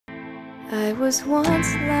I was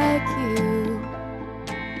once like you.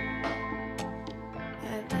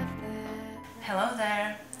 Hello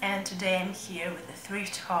there, and today I'm here with a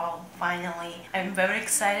thrift haul. Finally, I'm very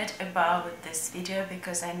excited about this video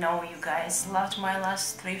because I know you guys loved my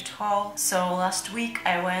last thrift haul. So last week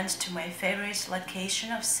I went to my favorite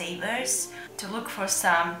location of Savers to look for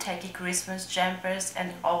some tacky Christmas jumpers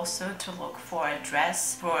and also to look for a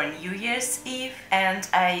dress for New Year's Eve. And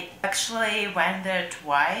I actually went there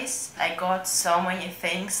twice. I got so many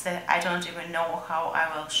things that I don't even know how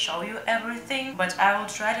I will show you everything, but I will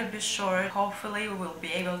try to be short. Hopefully we will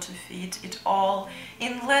be able to fit it all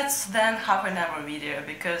in less than half an hour video,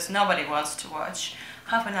 because nobody wants to watch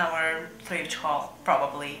half an hour thrift haul.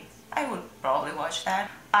 Probably I would probably watch that.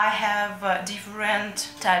 I have different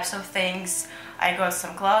types of things. I got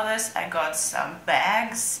some clothes, I got some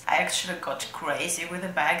bags. I actually got crazy with the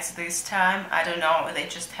bags this time. I don't know, they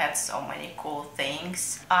just had so many cool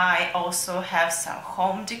things. I also have some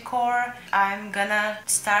home decor. I'm gonna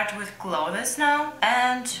start with clothes now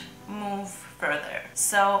and move further.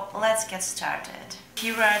 So let's get started.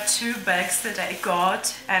 Here are two bags that I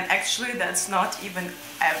got, and actually that's not even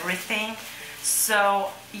everything.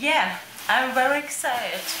 So yeah, I'm very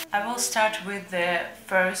excited. I will start with the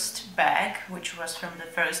first bag, which was from the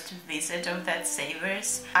first visit of that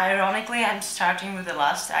Savers. Ironically, I'm starting with the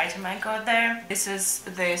last item I got there. This is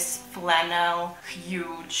this flannel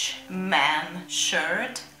huge man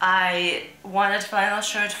shirt. I wanted flannel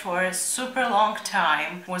shirt for a super long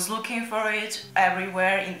time, was looking for it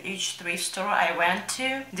everywhere in each thrift store I went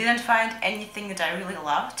to. Didn't find anything that I really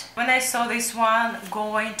loved. When I saw this one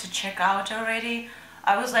going to check out already,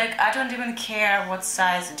 I was like, I don't even care what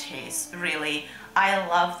size it is, really. I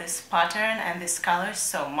love this pattern and this color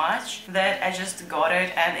so much that I just got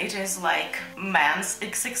it, and it is like men's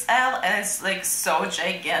XXL and it's like so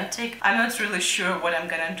gigantic. I'm not really sure what I'm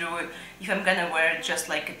gonna do, if I'm gonna wear it just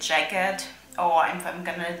like a jacket or if I'm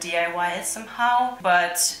gonna DIY it somehow,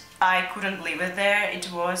 but I couldn't leave it there.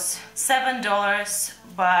 It was $7,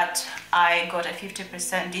 but I got a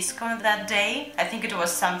 50% discount that day. I think it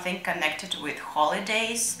was something connected with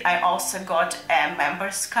holidays. I also got a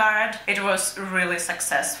members card. It was really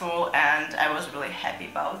successful and I was really happy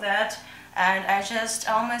about that. And I just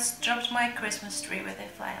almost dropped my Christmas tree with a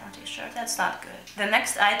flannel t-shirt. That's not good. The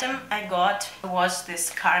next item I got was this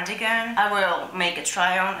cardigan. I will make a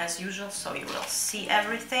try on as usual, so you will see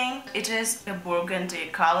everything. It is a burgundy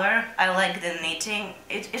color. I like the knitting.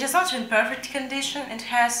 It is not in perfect condition. It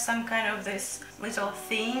has some kind of this little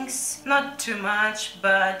things. Not too much,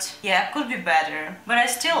 but yeah, could be better. But I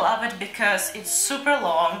still love it because it's super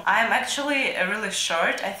long. I'm actually really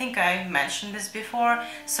short. I think I mentioned this before.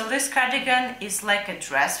 So this cardigan is like a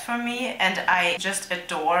dress for me, and I just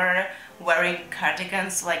adore wearing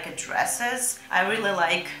cardigans like dresses. I really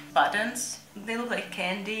like buttons. They look like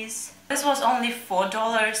candies. This was only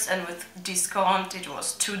 $4 and with discount it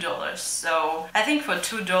was $2. So I think for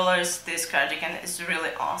 $2 this cardigan is really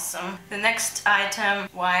awesome. The next item,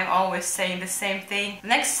 why I'm always saying the same thing. The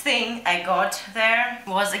next thing I got there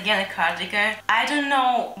was again a cardigan. I don't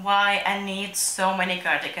know why I need so many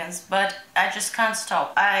cardigans, but I just can't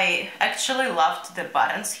stop. I actually loved the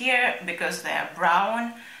buttons here because they are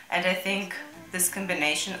brown, and I think this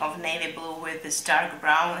combination of navy blue with this dark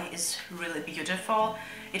brown is really beautiful.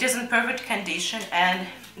 It is in perfect condition and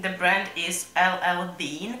the brand is LL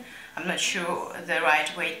Bean. I'm not sure the right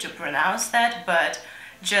way to pronounce that, but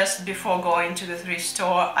just before going to the thrift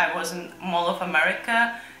store I was in Mall of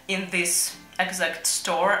America in this exact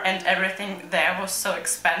store, and everything there was so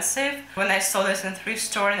expensive. When I saw this in thrift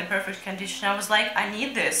store in a perfect condition, I was like, I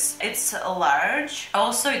need this. It's large.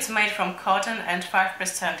 Also, it's made from cotton and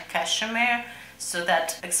 5% cashmere, so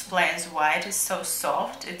that explains why it is so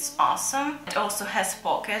soft. It's awesome. It also has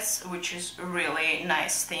pockets, which is a really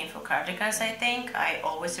nice thing for cardigans, I think. I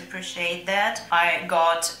always appreciate that. I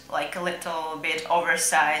got like a little bit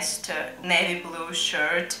oversized navy blue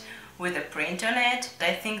shirt with a print on it.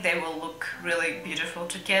 I think they will look really beautiful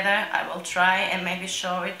together. I will try and maybe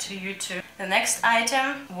show it to you too. The next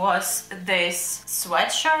item was this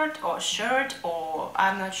sweatshirt or shirt, or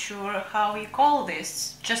I'm not sure how you call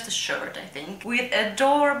this. Just a shirt, I think, with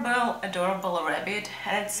adorable rabbit,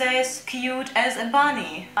 and it says cute as a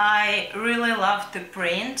bunny. I really love the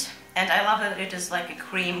print. And I love that it is like a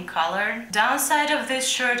cream color. Downside of this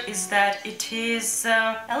shirt is that it is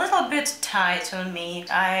a little bit tight on me.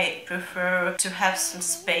 I prefer to have some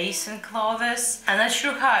space in clothes. I'm not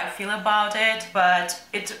sure how I feel about it, but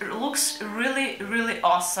it looks really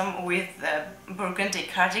awesome with the burgundy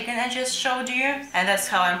cardigan I just showed you. And that's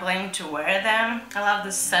how I'm planning to wear them. I love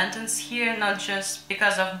this sentence here, not just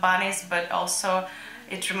because of bunnies, but also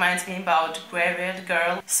It reminds me about Graveyard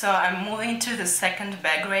Girl. So I'm moving to the second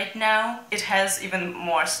bag right now. It has even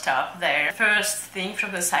more stuff there. First thing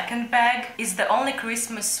from the second bag is the only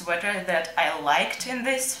Christmas sweater that I liked in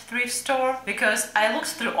this thrift store, because I looked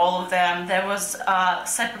through all of them. There was a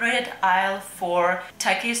separated aisle for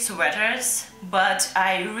tacky sweaters, but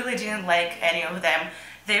I really didn't like any of them.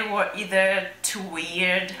 They were either too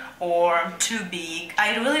weird or too big.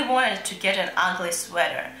 I really wanted to get an ugly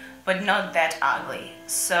sweater, but not that ugly.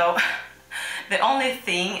 So the only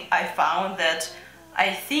thing I found that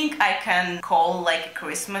I think I can call like a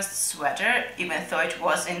Christmas sweater, even though it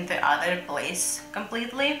was in the other place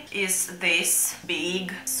completely, is this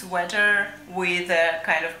big sweater with a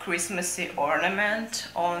kind of Christmassy ornament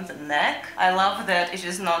on the neck. I love that it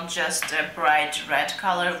is not just a bright red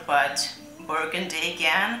color, but burgundy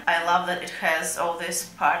again. I love that it has all these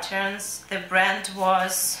patterns. The brand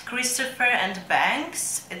was Christopher and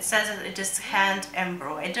Banks. It says that it is hand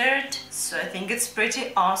embroidered, so I think it's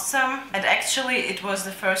pretty awesome. And actually it was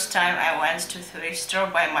the first time I went to thrift store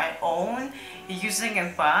by my own using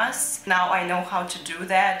a bus. Now I know how to do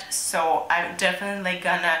that, so I'm definitely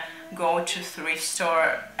gonna go to thrift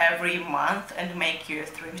store every month and make you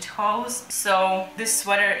thrift hauls. So this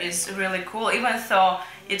sweater is really cool, even though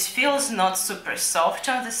it feels not super soft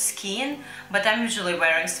on the skin, but I'm usually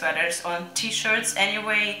wearing sweaters on t-shirts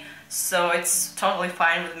anyway, so it's totally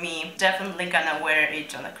fine with me. Definitely gonna wear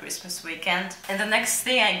it on a Christmas weekend. And the next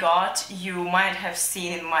thing I got, you might have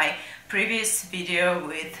seen in my previous video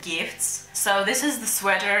with gifts. So this is the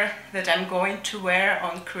sweater that I'm going to wear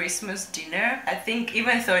on Christmas dinner. I think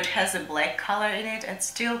even though it has a black color in it, it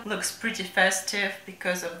still looks pretty festive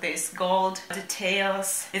because of these gold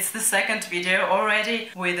details. It's the second video already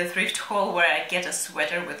with a thrift haul where I get a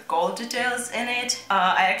sweater with gold details in it.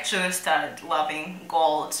 I actually started loving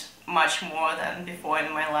gold much more than before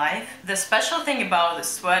in my life. The special thing about the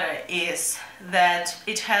sweater is that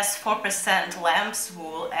it has 4% lamb's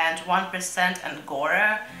wool and 1%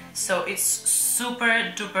 Angora, so it's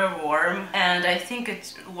super duper warm and I think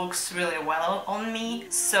it looks really well on me,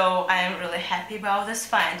 so I'm really happy about this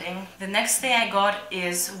finding. The next thing I got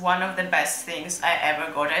is one of the best things I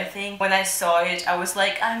ever got, I think. When I saw it, I was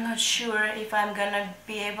like, I'm not sure if I'm gonna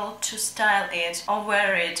be able to style it or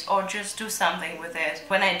wear it or just do something with it.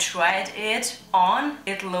 When I tried it on,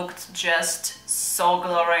 it looked just so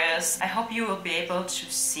glorious. I hope you will be able to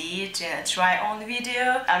see it in a try-on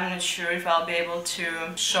video. I'm not sure if I'll be able to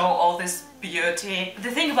show all this beauty. The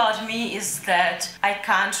thing about me is that I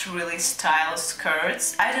can't really style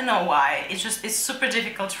skirts. I don't know why. It's super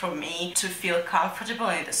difficult for me to feel comfortable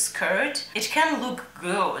in the skirt. It can look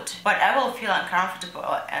good, but I will feel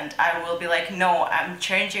uncomfortable and I will be like, no, I'm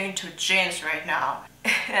changing to jeans right now.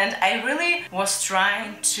 And I really was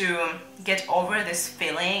trying to get over this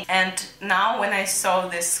feeling, and now when I saw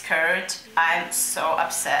this skirt, I'm so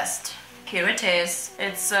obsessed. Here it is.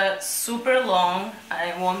 It's super long.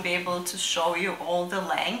 I won't be able to show you all the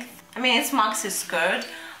length. I mean, it's maxi skirt,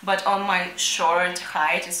 but on my short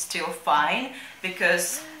height is still fine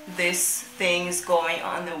because this thing is going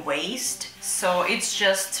on the waist, so it's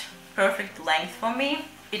just perfect length for me.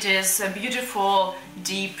 It is a beautiful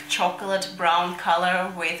deep chocolate brown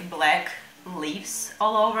color with black leaves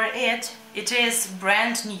all over it. It is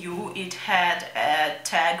brand new. It had a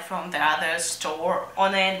tag from the other store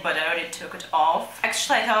on it, but I already took it off.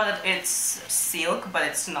 Actually, I thought that it's silk, but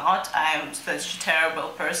it's not. I'm such a terrible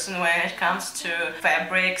person when it comes to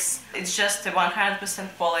fabrics. It's just a 100%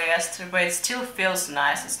 polyester, but it still feels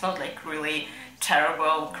nice. It's not like really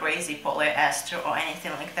terrible, crazy polyester or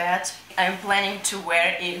anything like that. I'm planning to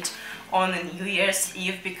wear it on a New Year's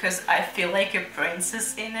Eve because I feel like a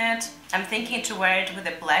princess in it. I'm thinking to wear it with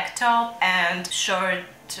a black top and short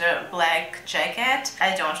black jacket.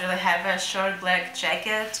 I don't really have a short black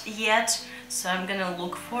jacket yet, so I'm gonna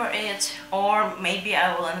look for it, or maybe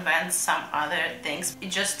I will invent some other things. It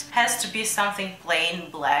just has to be something plain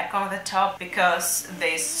black on the top because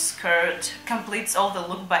this skirt completes all the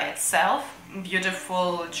look by itself.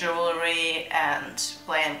 Beautiful jewelry and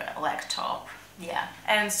plain black top. Yeah.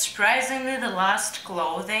 And surprisingly, the last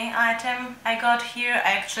clothing item I got here,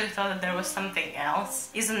 I actually thought that there was something else,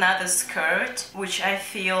 is another skirt, which I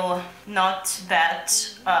feel not that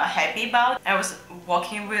happy about. I was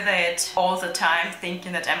walking with it all the time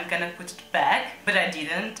thinking that I'm gonna put it back, but I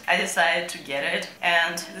didn't. I decided to get it,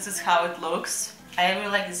 and this is how it looks. I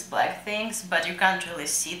really like these black things, but you can't really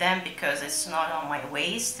see them because it's not on my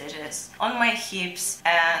waist, it is on my hips,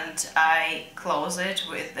 and I close it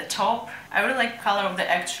with the top. I really like the color of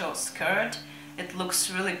the actual skirt. It looks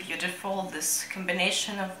really beautiful, this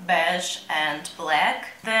combination of beige and black.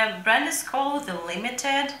 The brand is called The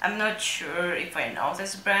Limited. I'm not sure if I know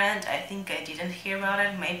this brand. I think I didn't hear about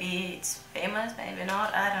it. Maybe it's famous, maybe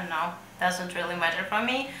not. I don't know. Doesn't really matter for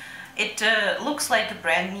me. It looks like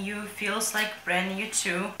brand new, feels like brand new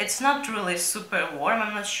too. It's not really super warm.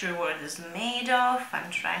 I'm not sure what it is made of. I'm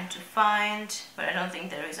trying to find, but I don't think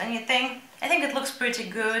there is anything. I think it looks pretty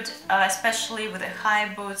good, especially with the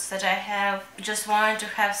high boots that I have. Just wanted to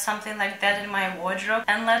have something like that in my wardrobe.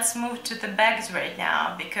 And let's move to the bags right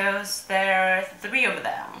now, because there are 3 of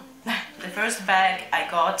them. The first bag I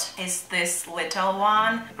got is this little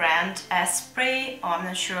one, brand Esprit, or I'm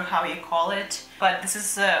not sure how you call it, but this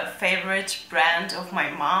is a favorite brand of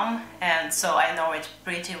my mom, and so I know it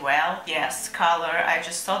pretty well. Yes, color, I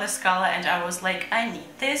just saw this color and I was like, I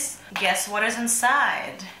need this. Guess what is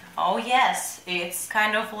inside? Oh yes, it's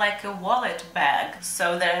kind of like a wallet bag.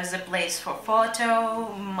 So there's a place for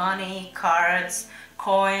photo, money, cards,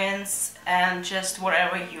 coins, and just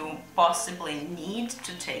whatever you possibly need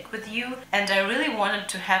to take with you. And I really wanted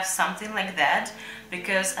to have something like that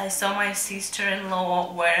because I saw my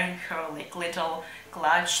sister-in-law wearing her like little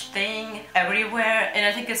clutch thing everywhere, and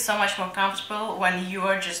I think it's so much more comfortable when you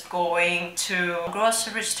are just going to a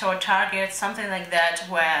grocery store, Target, something like that,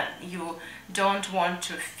 when you don't want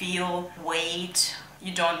to feel weight.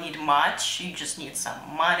 You don't need much, you just need some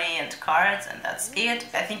money and cards, and that's it.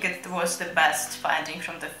 I think it was the best finding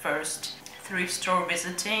from the first thrift store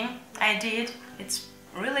visiting I did. It's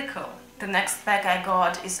really cool. The next bag I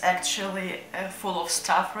got is actually full of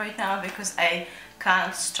stuff right now because I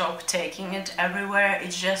can't stop taking it everywhere.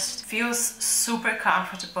 It just feels super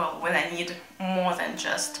comfortable when I need more than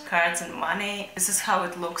just cards and money. This is how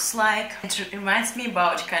it looks like. It reminds me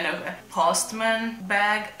about kind of a postman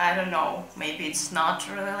bag. I don't know, maybe it's not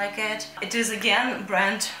really like it. It is again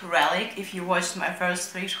brand Relic. If you watched my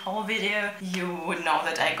first thrift haul video, you would know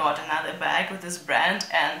that I got another bag with this brand,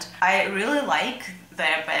 and I really like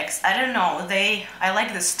their bags. I don't know, I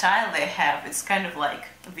like the style they have. It's kind of like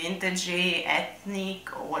vintagey,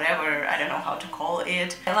 ethnic, or whatever, I don't know how to call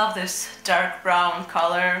it. I love this dark brown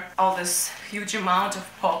color, all this huge amount of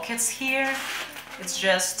pockets here. It's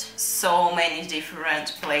just so many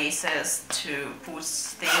different places to put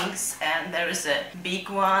things, and there is a big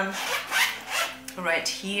one right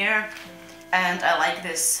here. And I like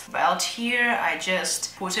this belt here. I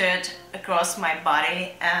just put it across my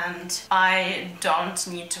body and I don't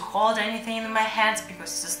need to hold anything in my hands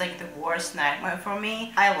because it's just like the worst nightmare for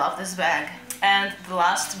me. I love this bag. And the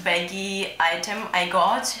last baggy item I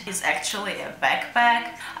got is actually a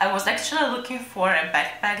backpack. I was actually looking for a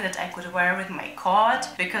backpack that I could wear with my coat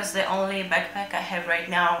because the only backpack I have right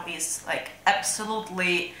now is like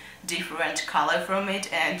absolutely different color from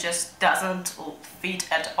it and just doesn't fit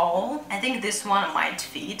at all. I think this one might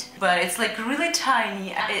fit, but it's like really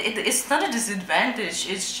tiny. It's not a disadvantage,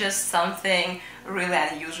 it's just something really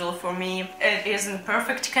unusual for me. It is in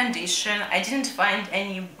perfect condition. I didn't find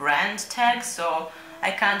any brand tag, so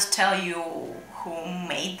I can't tell you who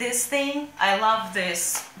made this thing. I love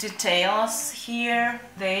these details here.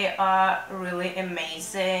 They are really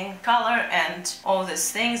amazing. Color and all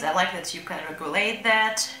these things. I like that you can regulate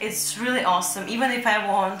that. It's really awesome. Even if I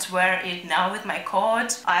won't wear it now with my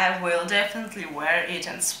coat, I will definitely wear it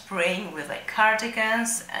in spring with like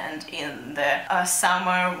cardigans and in the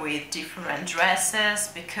summer with different dresses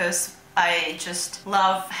because I just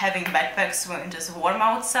love having backpacks when it is warm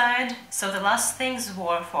outside. So the last things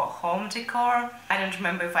were for home decor. I don't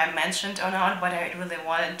remember if I mentioned or not, but I really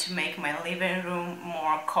wanted to make my living room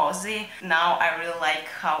more cozy. Now I really like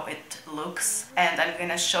how it looks, and I'm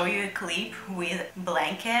gonna show you a clip with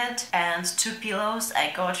blanket and 2 pillows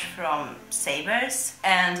I got from Savers,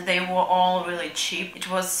 and they were all really cheap.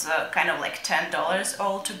 It was kind of like $10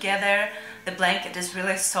 all together. The blanket is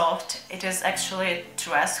really soft. It is actually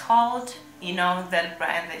Threshold, you know, that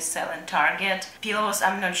brand they sell in Target. Pillows,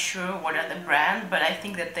 I'm not sure what are the brand, but I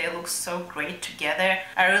think that they look so great together.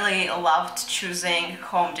 I really loved choosing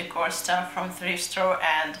home decor stuff from thrift store,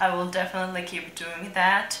 and I will definitely keep doing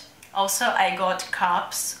that. Also, I got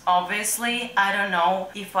cups, obviously. I don't know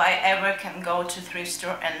if I ever can go to thrift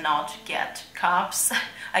store and not get cups.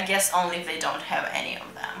 I guess only if they don't have any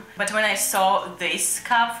of them. But when I saw this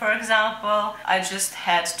cup, for example, I just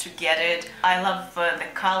had to get it. I love the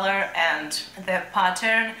color and the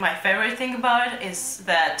pattern. My favorite thing about it is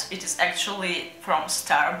that it is actually from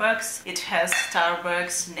Starbucks. It has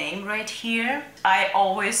Starbucks name right here. I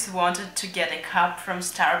always wanted to get a cup from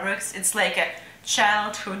Starbucks. It's like a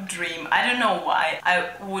childhood dream. I don't know why. I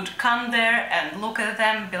would come there and look at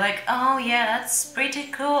them and be like, oh yeah, that's pretty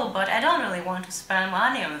cool, but I don't really want to spend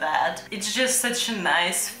money on that. It's just such a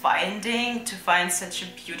nice finding to find such a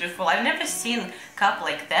beautiful... I've never seen cup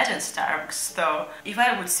like that in Starbucks, though. If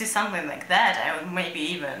I would see something like that, I would maybe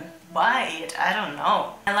even buy it. I don't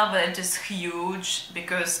know. I love that it is huge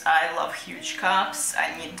because I love huge cups.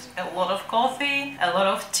 I need a lot of coffee, a lot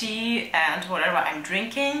of tea and whatever I'm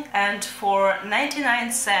drinking, and for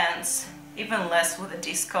 99 cents, even less with a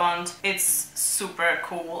discount, it's super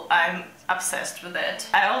cool. I'm obsessed with it.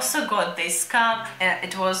 I also got this cup and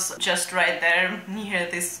it was just right there near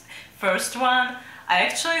this first one. I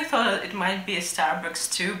actually thought it might be a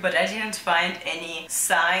Starbucks too, but I didn't find any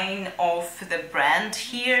sign of the brand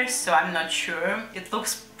here, so I'm not sure. It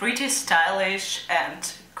looks pretty stylish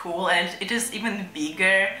and cool, and it is even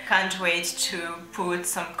bigger. Can't wait to put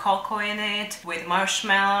some cocoa in it with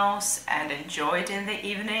marshmallows and enjoy it in the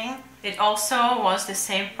evening. It also was the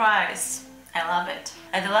same price. I love it.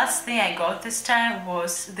 And the last thing I got this time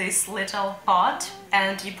was this little pot,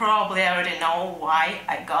 and you probably already know why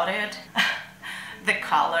I got it. The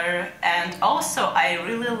color, and also I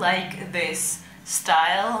really like this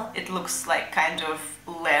style. It looks like kind of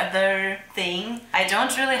leather thing. I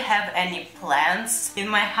don't really have any plants in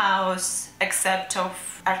my house except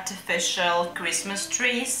of artificial Christmas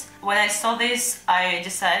trees. When I saw this, I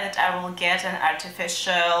decided I will get an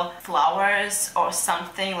artificial flowers or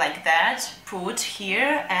something like that put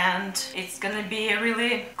here, and it's gonna be a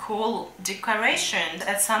really cool decoration.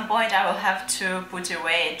 At some point I will have to put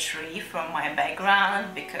away a tree from my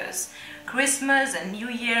background because Christmas and New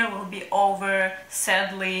Year will be over,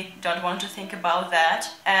 sadly. Don't want to think about that.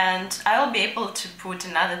 And I will be able to put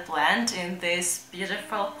another plant in this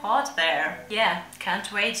beautiful pot there. Yeah, can't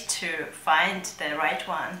wait to find the right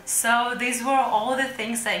one. So these were all the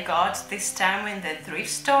things I got this time in the thrift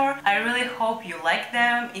store. I really hope you like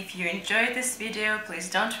them. If you enjoyed this video, please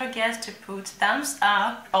don't forget to put thumbs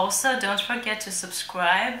up. Also, don't forget to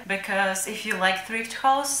subscribe, because if you like thrift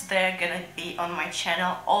hauls, they're gonna be on my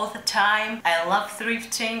channel all the time. I love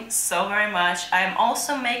thrifting so very much. I'm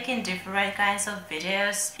also making different kinds of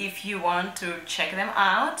videos if you want to check them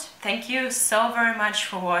out. Thank you so very much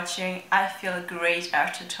for watching. I feel great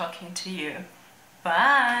after talking to you.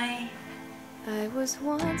 Bye! I was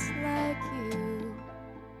once like you.